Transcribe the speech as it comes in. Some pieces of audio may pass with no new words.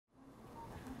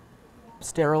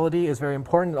sterility is very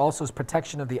important. Also,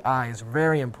 protection of the eye is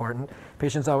very important.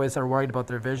 Patients always are worried about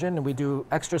their vision, and we do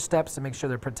extra steps to make sure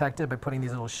they're protected by putting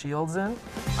these little shields in.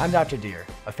 I'm Dr. Dhir,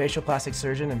 a facial plastic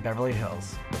surgeon in Beverly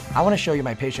Hills. I want to show you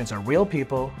my patients are real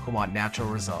people who want natural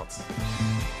results.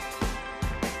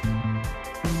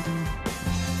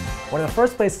 One of the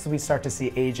first places we start to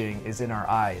see aging is in our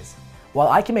eyes. While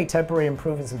I can make temporary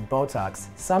improvements with Botox,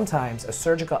 sometimes a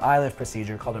surgical eyelid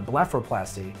procedure called a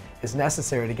blepharoplasty is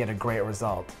necessary to get a great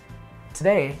result.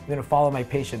 Today, I'm going to follow my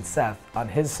patient Seth on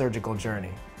his surgical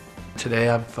journey. Today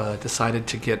I've decided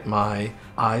to get my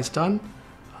eyes done.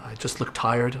 I just look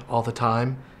tired all the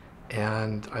time,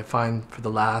 and I find for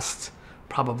the last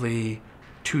probably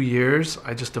 2 years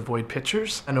I just avoid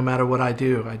pictures. And no matter what I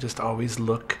do, I just always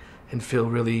look and feel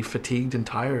really fatigued and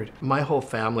tired. My whole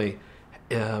family,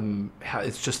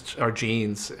 it's just our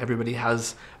genes. Everybody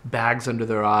has bags under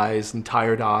their eyes and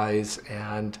tired eyes,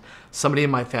 and somebody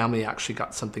in my family actually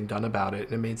got something done about it,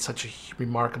 and it made such a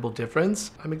remarkable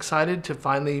difference. I'm excited to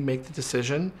finally make the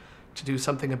decision to do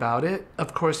something about it.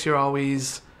 Of course, you're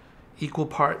always equal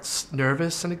parts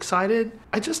nervous and excited.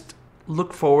 I just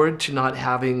look forward to not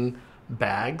having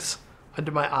bags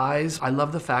under my eyes. I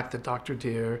love the fact that Dr.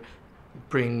 Dhir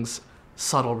brings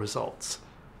subtle results.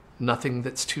 Nothing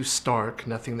that's too stark,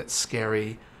 nothing that's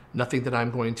scary, nothing that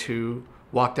I'm going to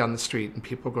walk down the street and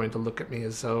people are going to look at me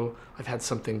as though I've had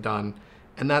something done.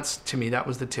 And that's, to me, that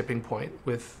was the tipping point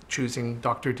with choosing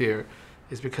Dr. Dhir,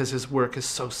 is because his work is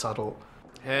so subtle.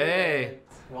 Hey!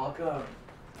 Welcome.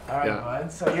 All right,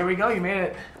 bud. So here we go. You made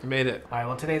it. You made it. All right,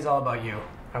 well, today's all about you.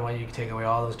 I want you to take away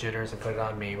all those jitters and put it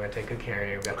on me. We're going to take good care of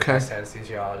you. We've got the best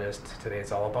anesthesiologist. Today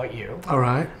it's all about you. All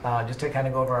right. Just to kind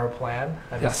of go over our plan.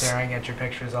 I've been staring at your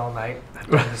pictures all night. I've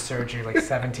done this surgery like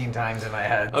 17 times in my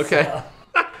head. Okay. So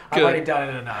I've already done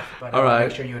it enough, but I want to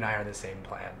make sure you and I are on the same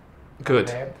plan.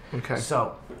 Good. Okay.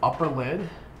 So, upper lid,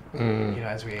 you know,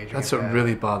 as we age. That's what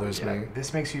really bothers me.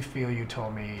 This makes you feel, you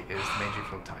told me, made you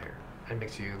feel tired. It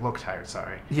makes you look tired,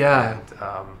 sorry. Yeah.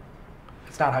 And,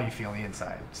 it's not how you feel on the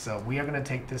inside. So we are going to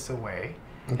take this away,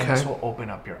 and Okay. this will open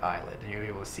up your eyelid, and you'll be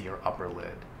able to see your upper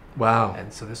lid. Wow.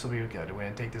 And so this will be good. We're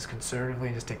going to take this conservatively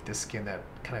and just take this skin, that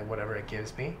kind of whatever it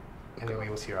gives me, and then we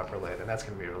will see your upper lid, and that's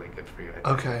going to be really good for you.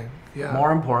 Okay, yeah.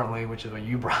 More importantly, which is what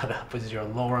you brought up, is your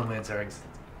lower lids are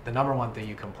the number one thing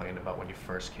you complained about when you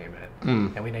first came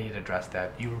in. And we need to address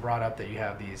that. You brought up that you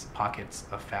have these pockets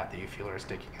of fat that you feel are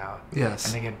sticking out. Yes.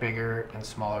 And they get bigger and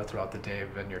smaller throughout the day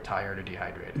when you're tired or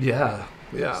dehydrated. Yeah,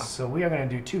 yeah. So we are going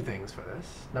to do two things for this.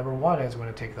 Number one is we're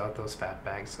going to take out those fat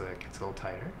bags so that it gets a little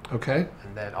tighter. Okay.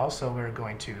 And then also we're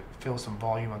going to fill some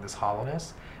volume of this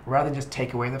hollowness. Rather than just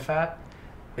take away the fat,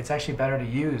 it's actually better to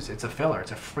use, it's a filler,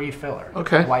 it's a free filler.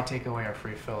 Okay. Why take away our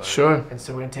free filler? Sure. And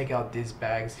so we're going to take out these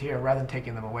bags here. Rather than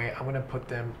taking them away, I'm going to put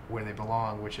them where they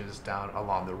belong, which is down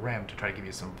along the rim to try to give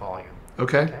you some volume.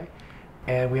 Okay.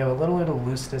 And we have a little bit of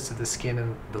looseness of the skin,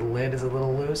 and the lid is a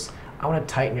little loose. I want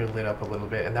to tighten your lid up a little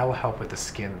bit, and that will help with the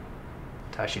skin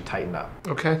to actually tighten up.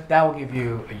 Okay. That will give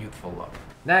you a youthful look.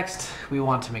 Next, we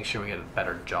want to make sure we get a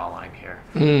better jawline here.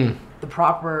 The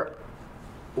proper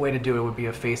way to do it would be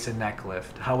a face and neck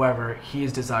lift. However, he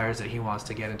desires that he wants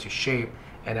to get into shape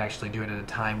and actually do it at a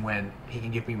time when he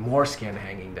can give me more skin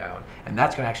hanging down, and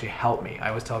that's going to actually help me. I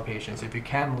always tell patients, if you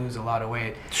can lose a lot of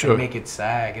weight and make it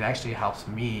sag, it actually helps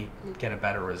me get a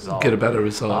better result. Get a better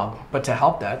result. But to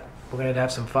help that, we're going to have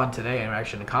some fun today, and we're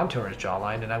actually going to contour his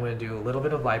jawline, and I'm going to do a little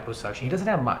bit of liposuction. He doesn't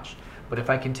have much, but if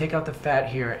I can take out the fat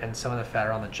here and some of the fat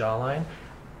around the jawline,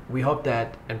 we hope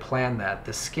that and plan that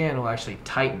the skin will actually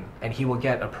tighten, and he will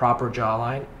get a proper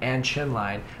jawline and chin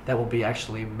line that will be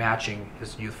actually matching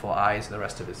his youthful eyes and the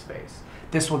rest of his face.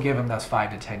 This will give him those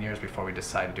 5 to 10 years before we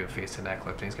decide to do a face and neck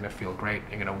lift, and he's going to feel great.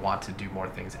 You're going to want to do more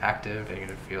things active, and you're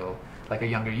going to feel like a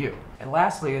younger you. And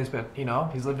lastly is, but you know,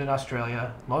 he's lived in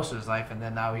Australia most of his life, and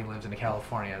then now he lives in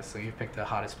California, so you've picked the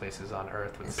hottest places on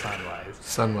earth with sunrise.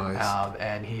 Sunrise.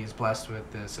 And he's blessed with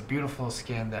this beautiful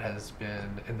skin that has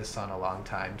been in the sun a long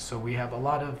time. So we have a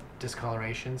lot of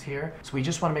discolorations here. So we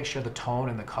just want to make sure the tone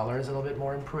and the color is a little bit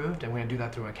more improved, and we're going to do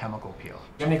that through a chemical peel.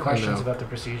 Do you have any questions about the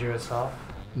procedure itself?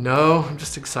 No, I'm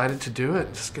just excited to do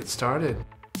it. Just get started.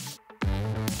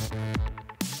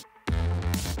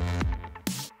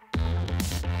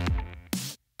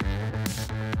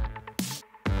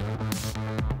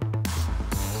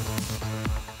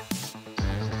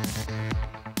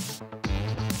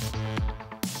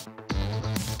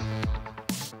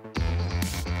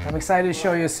 I'm excited to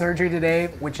show you a surgery today,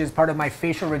 which is part of my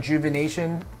facial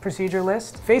rejuvenation procedure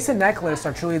list. Face and neck lists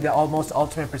are truly the almost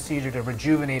ultimate procedure to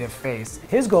rejuvenate a face.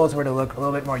 His goals were to look a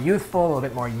little bit more youthful, a little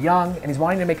bit more young, and he's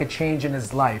wanting to make a change in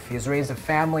his life. He has raised a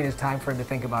family and it's time for him to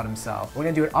think about himself. We're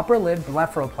gonna do an upper lid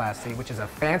blepharoplasty, which is a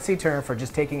fancy term for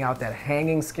just taking out that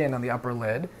hanging skin on the upper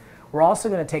lid. We're also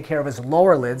going to take care of his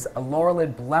lower lids, a lower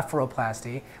lid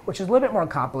blepharoplasty, which is a little bit more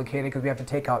complicated because we have to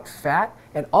take out fat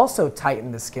and also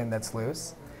tighten the skin that's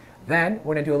loose. Then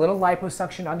we're going to do a little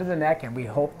liposuction under the neck, and we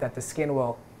hope that the skin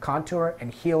will contour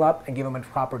and heal up and give him a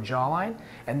proper jawline.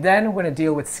 And then we're going to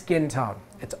deal with skin tone.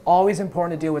 It's always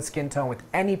important to deal with skin tone with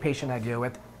any patient I deal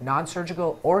with,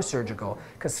 non-surgical or surgical,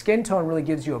 because skin tone really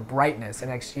gives you a brightness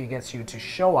and actually gets you to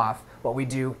show off what we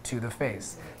do to the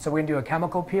face. So we're going to do a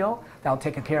chemical peel that'll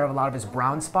take care of a lot of his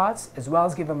brown spots, as well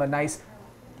as give him a nice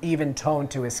even tone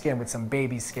to his skin with some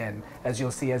baby skin, as you'll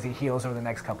see as he heals over the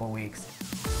next couple of weeks.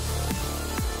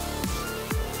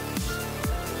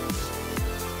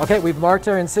 Okay, we've marked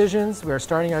our incisions, we are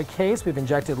starting our case, we've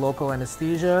injected local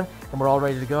anesthesia, and we're all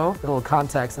ready to go. The little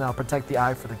contacts now protect the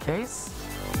eye for the case.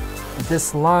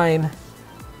 This line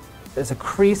is a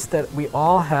crease that we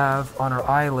all have on our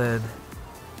eyelid.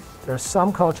 There are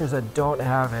some cultures that don't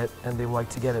have it and they like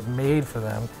to get it made for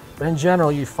them. But in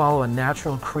general, you follow a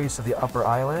natural crease of the upper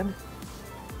eyelid.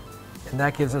 And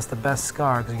that gives us the best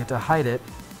scar because you get to hide it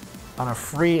on a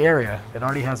free area. It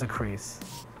already has a crease.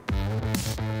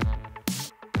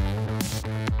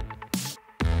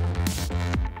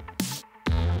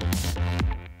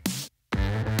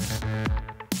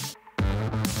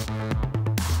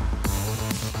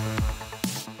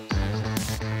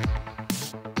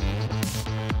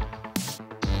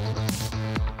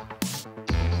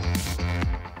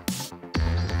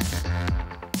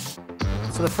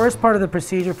 So the first part of the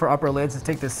procedure for upper lids is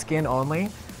take the skin only,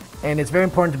 and it's very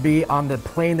important to be on the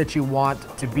plane that you want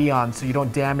to be on so you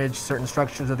don't damage certain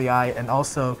structures of the eye and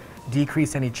also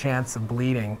decrease any chance of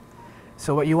bleeding.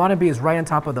 So what you want to be is right on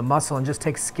top of the muscle and just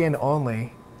take skin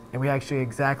only, and we actually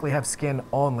exactly have skin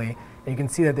only. And you can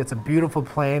see that it's a beautiful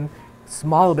plane,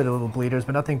 small bit of little bleeders,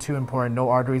 but nothing too important, no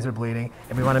arteries are bleeding.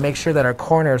 And we want to make sure that our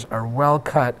corners are well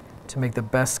cut to make the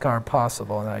best scar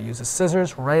possible. And I use the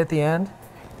scissors right at the end.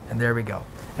 And there we go.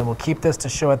 And we'll keep this to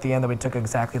show at the end that we took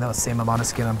exactly the same amount of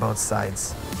skin on both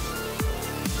sides.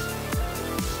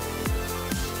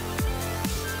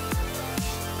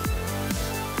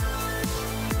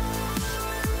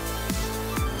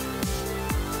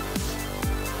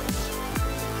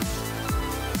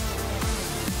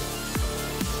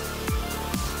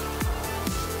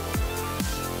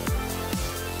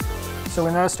 So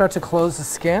we're going to start to close the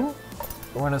skin.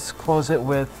 We're going to close it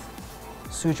with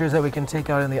sutures that we can take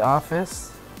out in the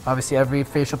office. Obviously, every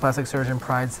facial plastic surgeon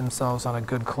prides themselves on a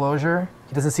good closure.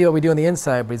 He doesn't see what we do on the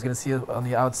inside, but he's going to see it on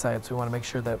the outside, so we want to make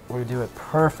sure that we do it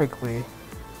perfectly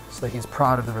so that he's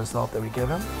proud of the result that we give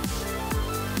him.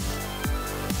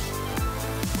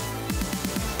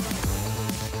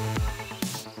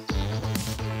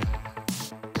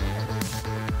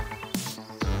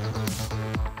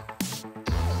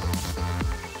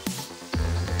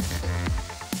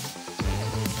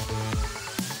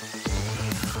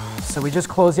 So we just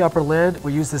close the upper lid.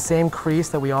 We use the same crease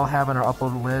that we all have on our upper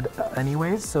lid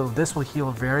anyways, so this will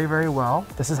heal very, very well.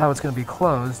 This is how it's going to be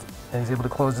closed, and he's able to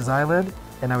close his eyelid,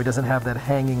 and now he doesn't have that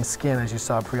hanging skin as you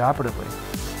saw preoperatively.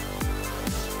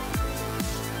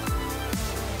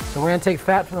 So we're going to take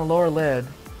fat from the lower lid,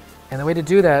 and the way to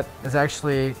do that is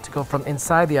actually to go from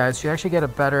inside the eyes. So you actually get a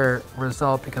better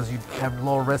result because you have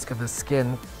low risk of the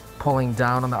skin pulling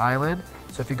down on the eyelid.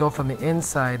 So if you go from the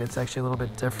inside, it's actually a little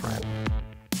bit different.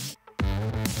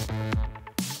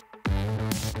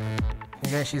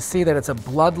 You can actually see that it's a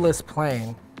bloodless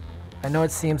plane. I know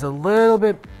it seems a little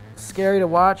bit scary to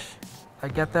watch. I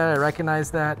get that, I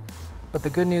recognize that. But the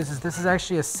good news is this is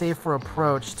actually a safer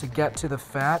approach to get to the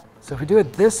fat. So if we do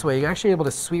it this way, you're actually able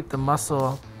to sweep the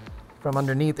muscle from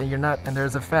underneath and and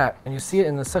there's a fat. And you see it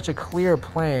in such a clear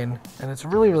plane, and it's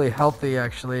really, really healthy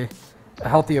actually. A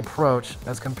healthy approach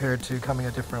as compared to coming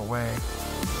a different way.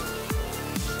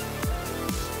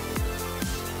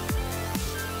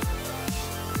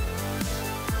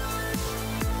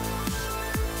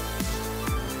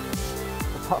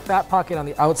 Fat pocket on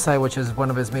the outside, which is one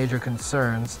of his major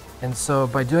concerns. And so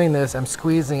by doing this, I'm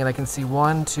squeezing and I can see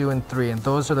 1, 2, and 3. And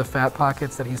those are the fat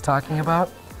pockets that he's talking about.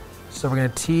 So we're going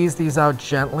to tease these out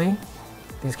gently.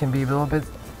 These can be a little bit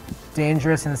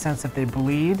dangerous in the sense that they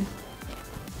bleed.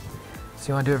 So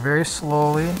you want to do it very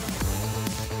slowly.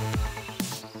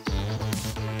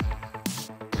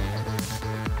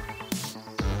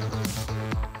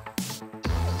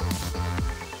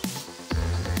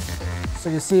 So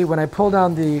you see when I pull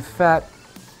down the fat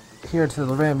here to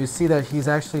the rim, you see that he's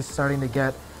actually starting to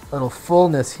get a little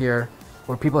fullness here,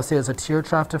 where people say it's a tear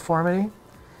trough deformity.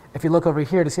 If you look over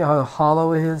here to see how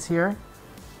hollow it is here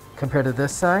compared to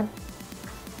this side.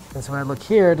 And so when I look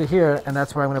here to here, and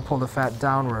that's where I'm going to pull the fat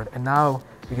downward. And now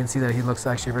you can see that he looks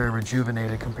actually very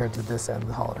rejuvenated compared to this end of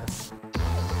the hollowness.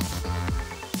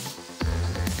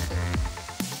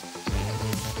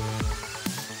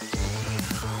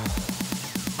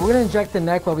 We're going to inject the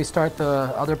neck while we start the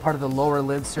other part of the lower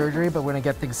lid surgery, but we're going to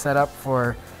get things set up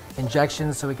for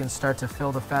injections so we can start to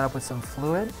fill the fat up with some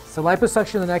fluid. So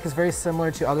liposuction of the neck is very similar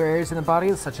to other areas in the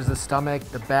body, such as the stomach,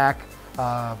 the back,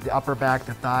 the upper back,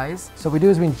 the thighs. So what we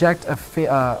do is we inject a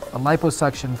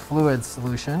liposuction fluid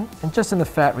solution, and just in the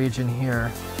fat region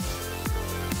here.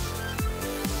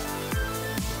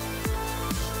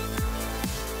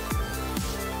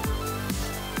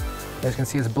 As you can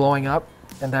see, it's blowing up.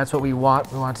 And that's what we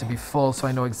want. We want it to be full so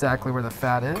I know exactly where the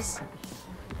fat is.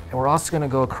 And we're also going to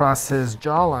go across his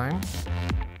jawline.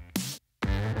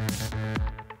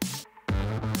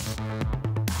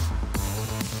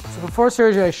 So before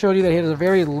surgery, I showed you that he has a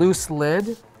very loose lid.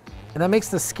 And that makes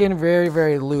the skin very,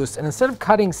 very loose. And instead of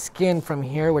cutting skin from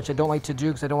here, which I don't like to do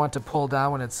because I don't want to pull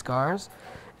down when it scars,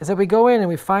 is that we go in and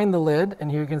we find the lid.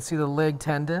 And here you can see the leg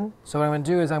tendon. So what I'm going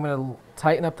to do is I'm going to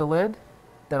tighten up the lid.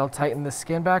 That'll tighten the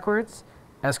skin backwards,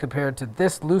 as compared to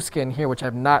this loose skin here, which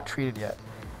I've not treated yet.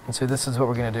 And so this is what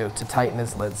we're gonna do to tighten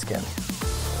his lid skin.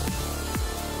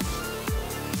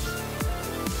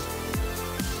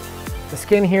 The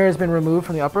skin here has been removed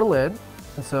from the upper lid,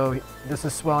 and so this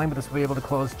is swelling, but this will be able to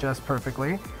close just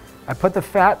perfectly. I put the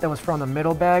fat that was from the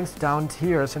middle bags down to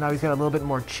here, so now he's got a little bit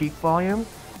more cheek volume.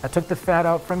 I took the fat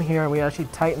out from here, and we actually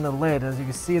tightened the lid. As you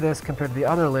can see this compared to the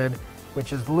other lid,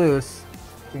 which is loose,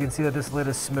 you can see that this lid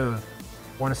is smooth.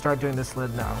 We're going to start doing this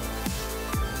lid now.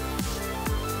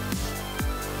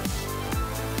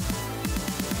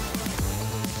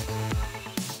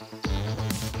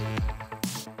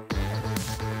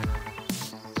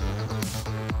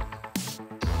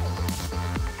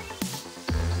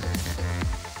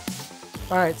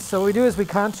 All right, so what we do is we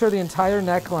contour the entire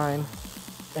neckline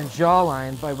and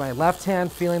jawline by my left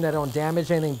hand, feeling that I don't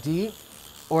damage anything deep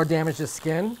or damage the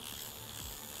skin.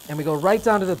 And we go right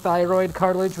down to the thyroid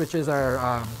cartilage, which is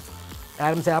our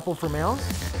Adam's apple for males.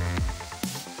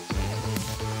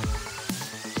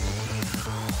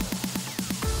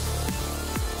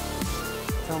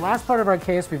 So the last part of our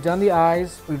case, we've done the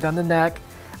eyes, we've done the neck.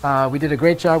 We did a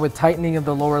great job with tightening of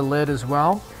the lower lid as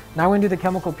well. Now we're going to do the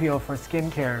chemical peel for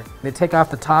skincare. They take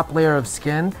off the top layer of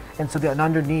skin, and so that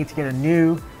underneath you get a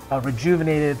new,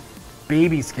 rejuvenated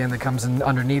baby skin that comes in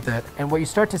underneath it. And what you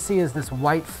start to see is this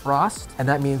white frost, and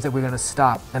that means that we're going to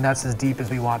stop. And that's as deep as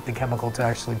we want the chemical to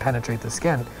actually penetrate the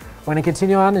skin. We're going to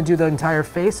continue on and do the entire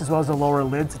face as well as the lower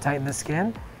lid to tighten the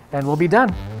skin, and we'll be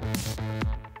done.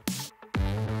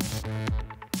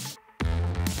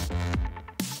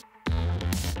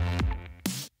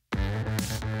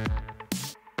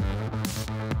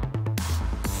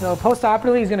 So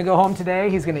post-operatively, he's going to go home today,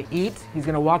 he's going to eat, he's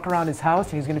going to walk around his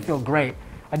house, and he's going to feel great.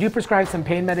 I do prescribe some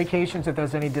pain medications if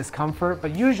there's any discomfort,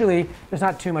 but usually there's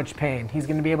not too much pain. He's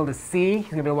going to be able to see, he's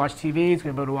going to be able to watch TV, he's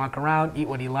going to be able to walk around, eat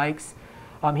what he likes.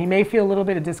 He may feel a little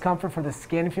bit of discomfort for the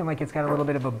skin, feeling like it's got a little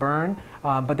bit of a burn,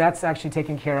 but that's actually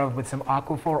taken care of with some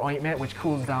Aquaphor ointment, which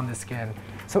cools down the skin.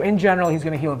 So in general, he's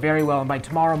going to heal very well, and by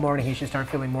tomorrow morning, he should start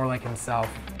feeling more like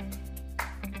himself.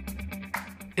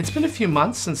 It's been a few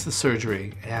months since the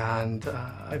surgery, and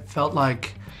I felt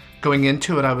like going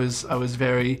into it, I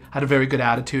had a very good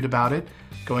attitude about it.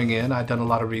 Going in, I'd done a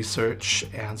lot of research,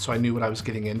 and so I knew what I was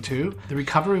getting into. The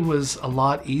recovery was a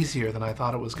lot easier than I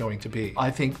thought it was going to be. I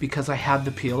think because I had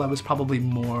the peel, I was probably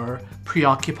more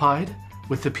preoccupied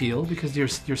with the peel because your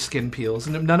skin peels,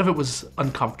 and none of it was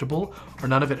uncomfortable or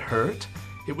none of it hurt.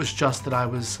 It was just that I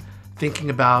was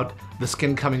thinking about the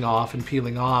skin coming off and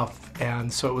peeling off,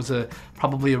 and so it was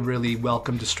probably a really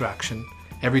welcome distraction.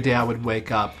 Every day I would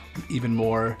wake up even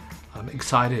more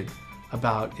excited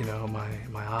about, you know, my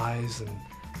eyes and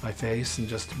my face and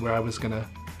just where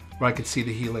I could see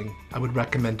the healing. I would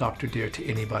recommend Dr. Dhir to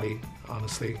anybody,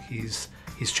 honestly. He's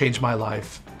changed my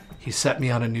life. He set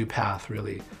me on a new path,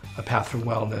 really, a path for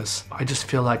wellness. I just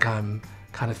feel like I'm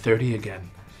kind of 30 again,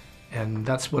 and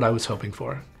that's what I was hoping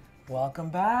for. Welcome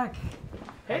back.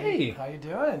 Hey. How you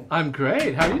doing? I'm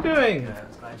great. How are you doing? Good.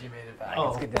 I'm glad you made it back.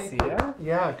 Oh, it's good to see you.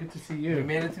 Yeah, good to see you. You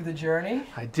made it through the journey?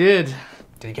 I did.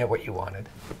 Did you get what you wanted?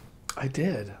 I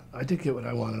did. I did get what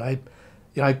I wanted.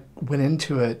 I went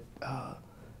into it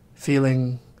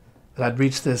feeling that I'd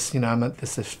reached this, I'm at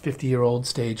this 50-year-old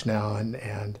stage now,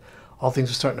 and all things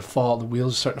were starting to fall, the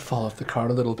wheels were starting to fall off the car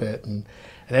a little bit. And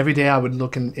every day I would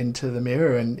look into the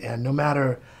mirror, and no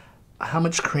matter how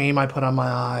much cream I put on my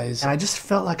eyes, and I just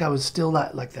felt like I was still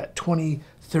that 20,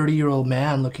 30-year-old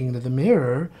man looking into the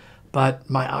mirror, but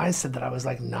my eyes said that I was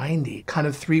like 90. Kind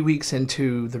of 3 weeks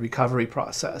into the recovery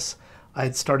process, I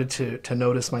had started to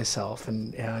notice myself,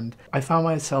 and I found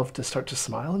myself to start to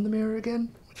smile in the mirror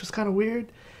again, which was kind of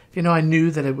weird. You know, I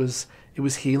knew that it was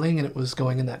healing and it was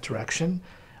going in that direction.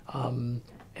 And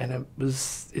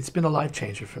it's been a life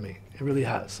changer for me. It really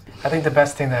has. I think the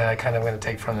best thing that I kind of going to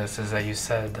take from this is that you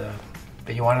said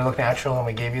that you wanted to look natural, and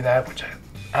we gave you that, which I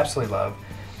absolutely love.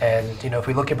 And, you know, if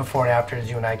we look at before and afters,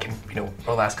 you and I can, you know,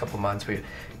 over the last couple of months, we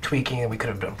tweaking, and we could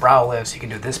have done brow lifts, you can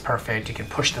do this perfect, you can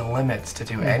push the limits to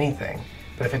do anything.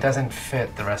 But if it doesn't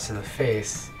fit the rest of the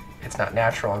face, it's not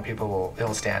natural, and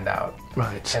it'll stand out.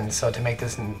 Right. And so to make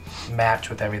this match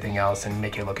with everything else and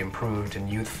make it look improved and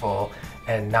youthful,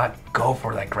 and not go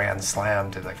for that grand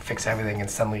slam to like fix everything, and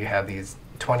suddenly you have these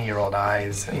 20-year-old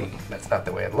eyes, and that's not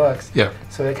the way it looks. Yeah.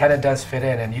 So it kind of does fit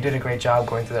in, and you did a great job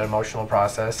going through that emotional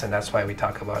process, and that's why we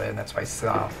talk about it, and that's why I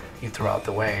saw you throughout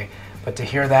the way. But to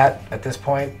hear that at this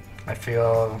point, I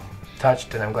feel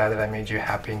touched, and I'm glad that I made you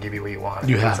happy and give you what you want.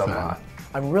 You have, It means a man. lot.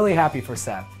 I'm really happy for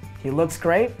Seth. He looks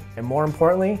great, and more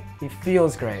importantly, he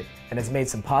feels great, and has made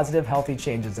some positive, healthy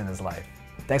changes in his life.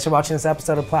 Thanks for watching this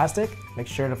episode of Plastic. Make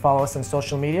sure to follow us on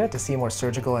social media to see more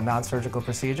surgical and non-surgical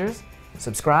procedures.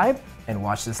 Subscribe, and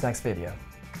watch this next video.